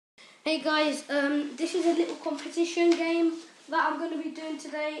Hey guys, this is a little competition game that I'm going to be doing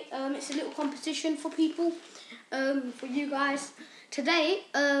today. It's a little competition for people, for you guys. Today,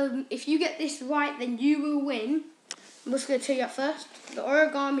 if you get this right, then you will win. I'm just going to tell you at first. The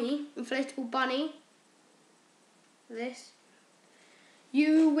origami inflatable bunny. This.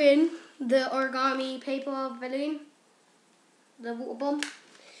 You will win the origami paper balloon. The water bomb.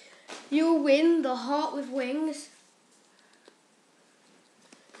 You will win the heart with wings.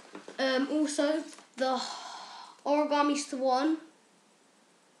 Also, the origami swan.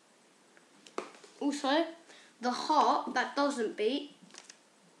 Also, the heart that doesn't beat.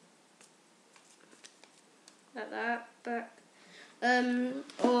 Like that, back.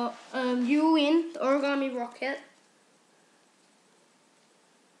 You win the origami rocket.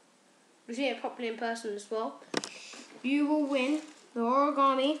 You see it properly in person as well. You will win the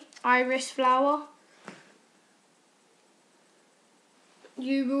origami iris flower.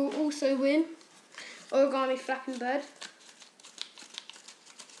 You will also win origami flapping bird.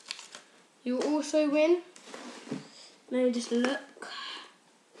 You will also win, let me just look,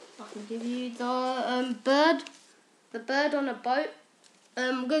 I can give you the bird on a boat.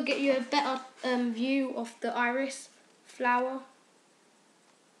 I'm going to get you a better view of the iris flower.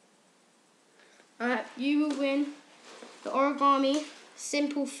 You will win the origami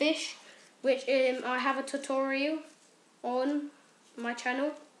simple fish, which I have a tutorial on my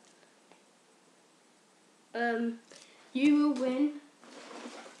channel. You will win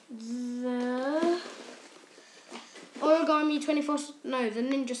the origami the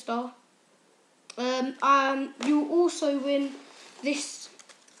ninja star. You will also win this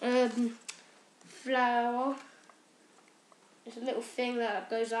flower. It's a little thing that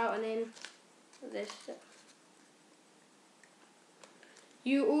goes out and in this.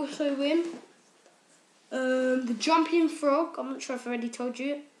 You also win the jumping frog. I'm not sure if I already told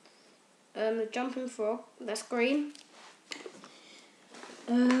you. The jumping frog, that's green.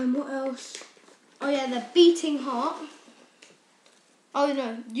 What else? Oh yeah, the beating heart. Oh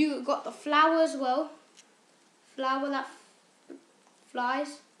no, you got the flower as well. Flower that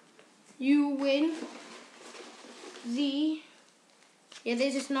flies. You win the... Yeah,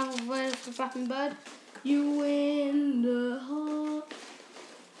 there's just another word for flapping bird. You win the heart.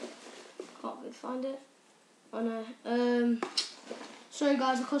 Can't really find it. Oh no. Sorry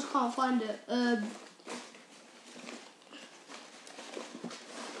guys, because I can't find it.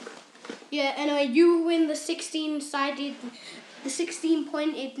 Yeah, anyway, you will win the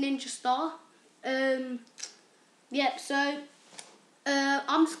 16-pointed ninja star. Yep, so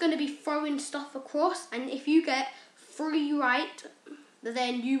I'm just going to be throwing stuff across, and if you get 3 right,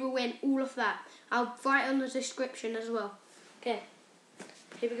 then you will win all of that. I'll write on the description as well. Okay,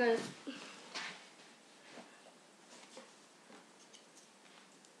 here we go.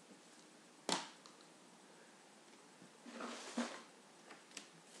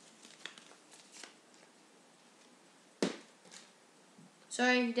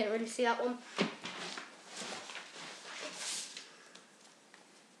 Sorry, you didn't really see that one.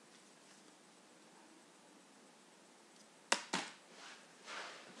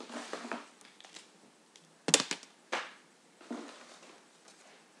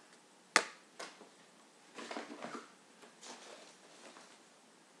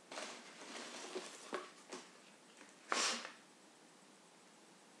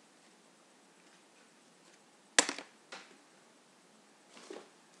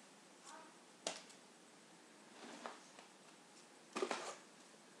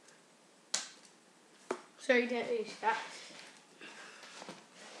 Sorry, you didn't really see that.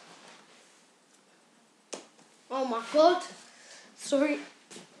 Oh my god. Sorry.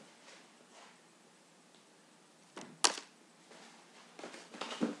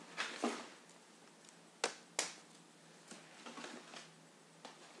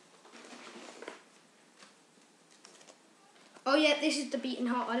 Oh yeah, this is the beating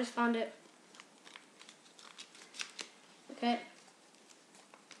heart. I just found it. Okay.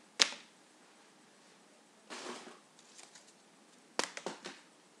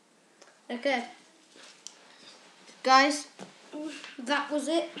 Okay. Guys, that was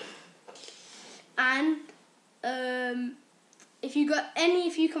it. And if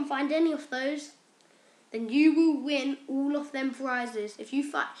you can find any of those, then you will win all of them prizes. If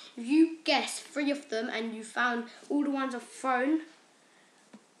you guess 3 of them and you found all the ones I've thrown,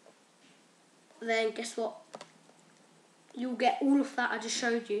 then guess what? You'll get all of that I just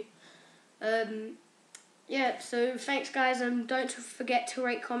showed you. Yeah, so thanks guys, and don't forget to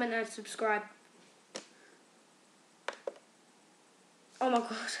rate, comment and subscribe. Oh my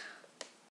god.